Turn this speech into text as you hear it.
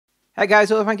Hi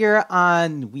guys, welcome here,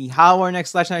 and we have our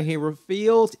next legendary hero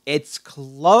revealed. It's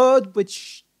Claude,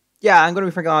 which, yeah, I'm going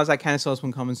to be freaking honest, I kind of saw this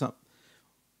one coming. So,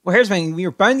 well, here's the thing, we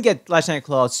were bound to get legendary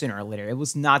Claude sooner or later. It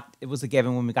was a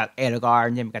given when we got Edgar,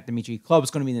 and then we got Dimitri. Claude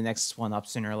was going to be the next one up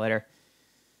sooner or later.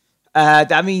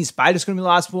 That means Spider's going to be the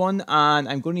last one, and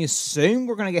I'm going to assume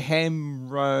we're going to get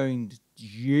him around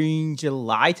June,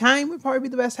 July time would probably be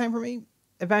the best time for me,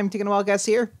 if I'm taking a wild guess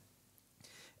here.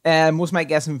 Most of my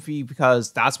guessing for you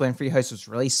because that's when Free House was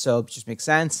released, so it just makes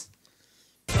sense.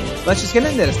 Let's just get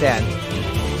into this then.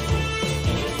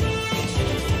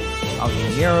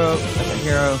 Ultimate Hero, Ultimate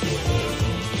Hero.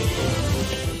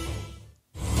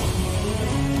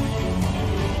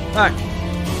 Alright.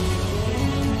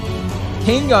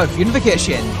 King of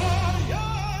Unification.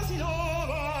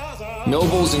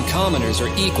 Nobles and commoners are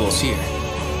equals here.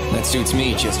 That suits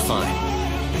me just fine.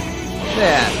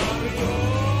 Yeah.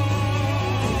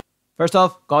 First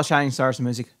off, God Shining Stars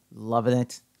music. Loving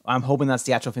it. I'm hoping that's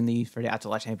the actual thing they use for the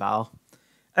actual legendary battle.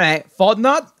 Alright, Fault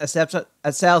Not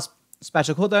sells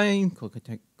special cooldown.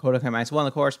 Cooldown -1,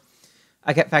 of course.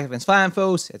 I get effective against flying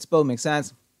foes. It's both makes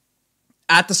sense.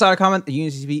 At the start of combat, the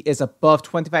unit CP is above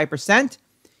 25%.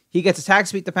 He gets attack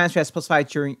speed defense stress +5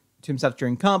 to himself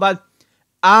during combat.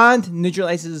 And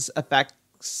neutralizes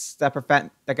effects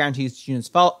that guarantees units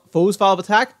foes fall of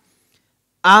attack.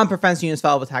 And prevents units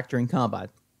fall of attack during combat.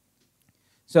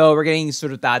 So we're getting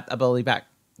sort of that ability back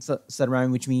set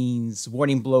around, which means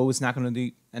Warning Blow is not going to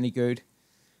do any good.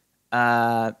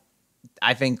 I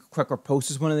think Quick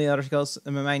Riposte is one of the other skills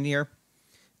in my mind here.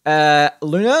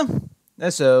 Luna,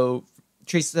 so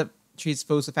treats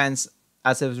foe's defense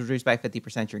as it was reduced by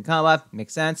 50% during combat.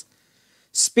 Makes sense.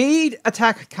 Speed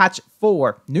Attack Catch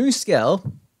 4, new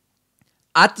skill.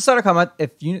 At the start of combat,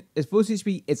 if foe's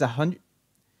HP is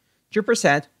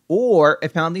 100%, or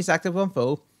if penalty is active on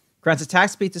foe, grants attack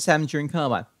speed to 7 during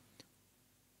combat.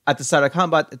 At the start of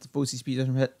combat, if the foe's speed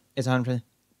is 100%,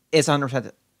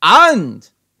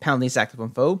 and penalty is active on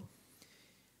foe,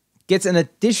 gets an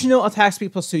additional attack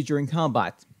speed +2 during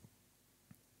combat.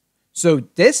 So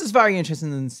this is very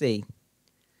interesting to see.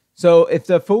 So if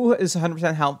the foe is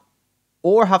 100% health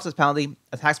or half its penalty,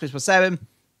 attack speed +7.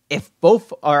 If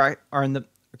both are in the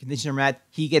condition are met,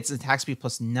 he gets attack speed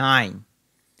 +9.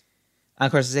 And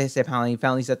of course, as I say,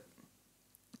 penalties that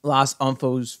last on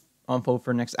foe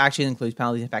for next action includes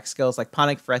penalty effect skills like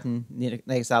panic, threaten,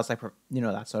 negative styles like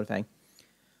that sort of thing.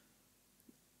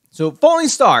 So Falling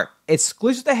Star,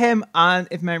 exclusive to him, and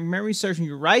if my memory serves me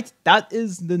right, that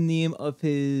is the name of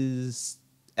his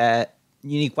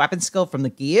unique weapon skill from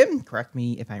the game. Correct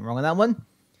me if I'm wrong on that one.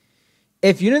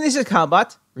 If unit is in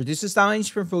combat, reduces damage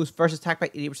from foes first attack by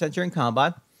 80% during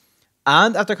combat,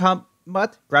 and after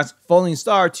combat, grants Falling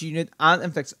Star to unit and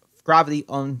inflicts gravity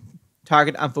on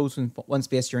target and foes in one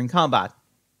space during combat.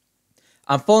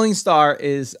 And Falling Star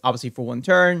is obviously for one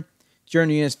turn. During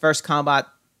the unit's first combat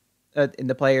in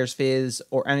the player's phase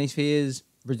or enemy's phase,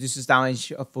 reduces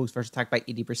damage of foes first attack by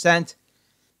 80%.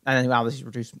 And then we obviously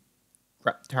reduce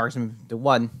targets to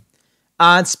 1.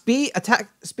 And speed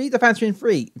defense turn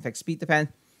 3. In fact, speed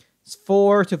defense is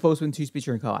 4 to foes within 2 speed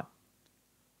during combat.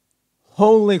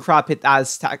 Holy crap,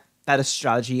 that is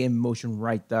strategy in motion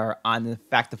right there, and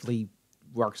effectively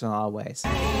works in a lot of ways.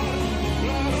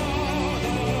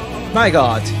 My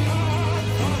god.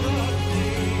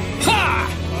 Ha!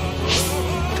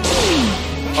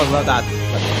 Oh, I love that.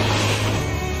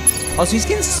 Also, he's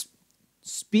getting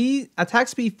attack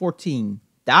speed 14.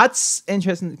 That's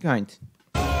interesting to count.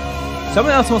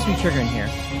 Someone else must be triggering here.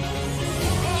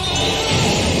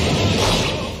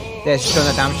 There's showing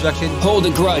that damage reduction. Hold a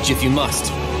grudge if you must.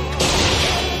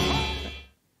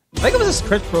 I think it was a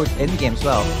script approach in the game as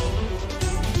well.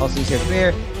 Also, he's here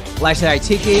clear. Legendary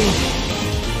Tiki.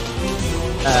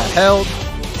 Held.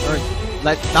 Or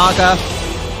Naga.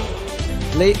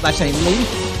 Legendary Leaf.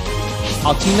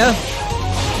 Altina.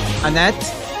 Annette.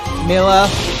 Mila.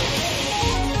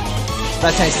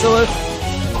 Legendary Silith.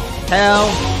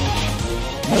 Hell.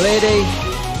 Milady.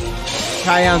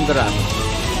 Triandra.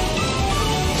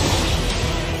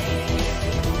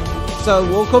 So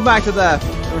we'll come back to the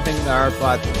everything there,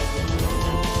 but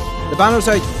the banner's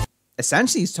out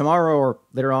essentially it's tomorrow or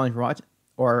later on if you're watching,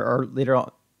 or later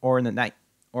on, or in the night,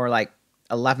 or like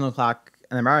 11 o'clock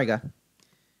in America.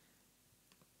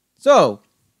 So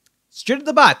straight to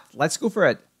the bat, let's go for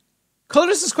it.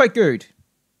 Colors is quite good,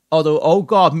 although oh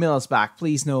god, Milla's back.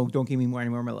 Please no, don't give me any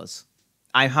more Millas.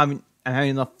 I'm having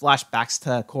enough flashbacks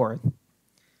to Cord.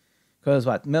 Because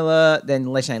what, Milla, then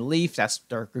Legendary Leaf, that's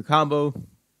their good combo.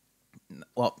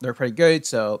 Well, they're pretty good,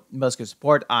 so Milla's good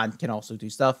support and can also do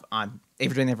stuff on if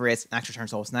you're doing it for race, an extra turn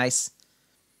is always nice.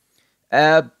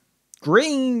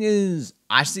 green is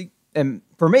actually,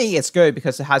 for me, it's good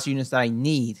because it has units that I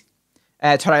need.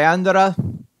 Triandra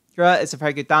is a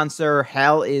very good dancer.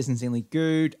 Hell is insanely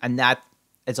good, and that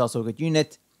is also a good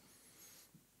unit.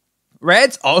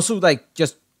 Red's also like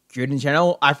just good in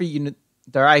general. Every unit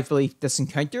there, I believe,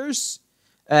 disencounters.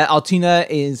 Altina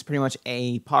is pretty much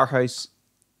a powerhouse.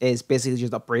 Is basically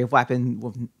just a brave weapon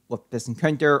with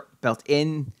disencounter built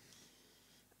in,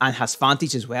 and has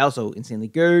Vantage as well, so insanely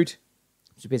good.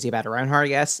 So basically about around her, I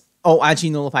guess. Oh, and she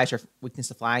nullifies her weakness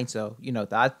to flying, so you know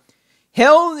that.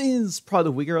 Hell is probably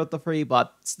the weaker of the three,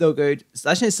 but still good.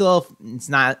 Slashing itself,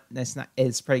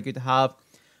 it's pretty good to have.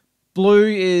 Blue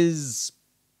is,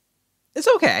 it's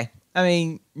okay. I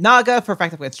mean, Naga for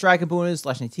effective against dragon bonus.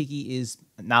 Slashing Tiki is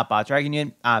not bad dragon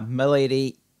unit.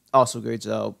 Milady, also good,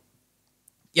 so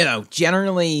you know,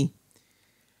 generally,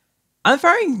 I'm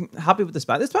very happy with this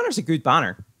banner. This banner's a good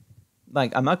banner.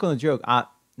 Like, I'm not going to joke.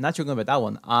 Not joking about that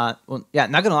one. Well, yeah,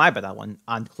 not going to lie about that one.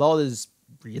 And Claude is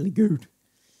really good.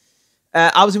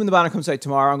 Obviously, when the banner comes out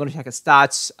tomorrow, I'm going to check its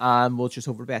stats, and we'll just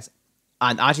hope for the best.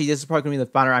 And actually, this is probably going to be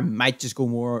the banner I might just go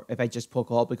more if I just pull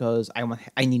Claude, because I want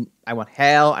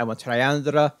Hell, I want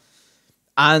Triandra,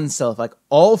 and Sylph. Like,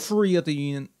 all three of the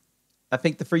unit. I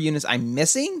think the 3 units I'm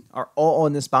missing are all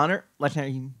on this banner.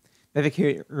 Legendary Mythic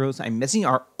Heroes I'm missing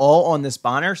are all on this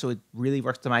banner, so it really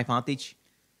works to my advantage.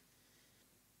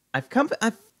 I can't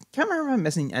remember if I'm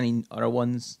missing any other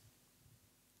ones.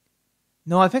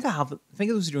 No, I think I have. I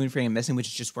think it was the only thing I'm missing,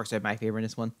 which just works out my favor in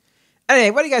this one.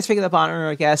 Anyway, what do you guys think of the banner?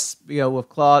 I guess, you know, with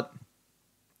Claude,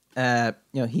 you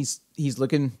know, he's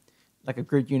looking like a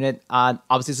good unit, and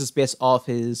obviously this is based off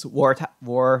his war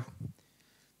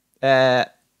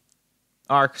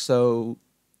arc, so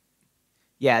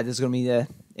yeah, this is going to be the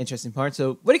interesting part.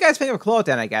 So what do you guys think of Claude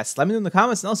then, I guess? Let me know in the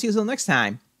comments, and I'll see you until next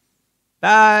time.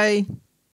 Bye!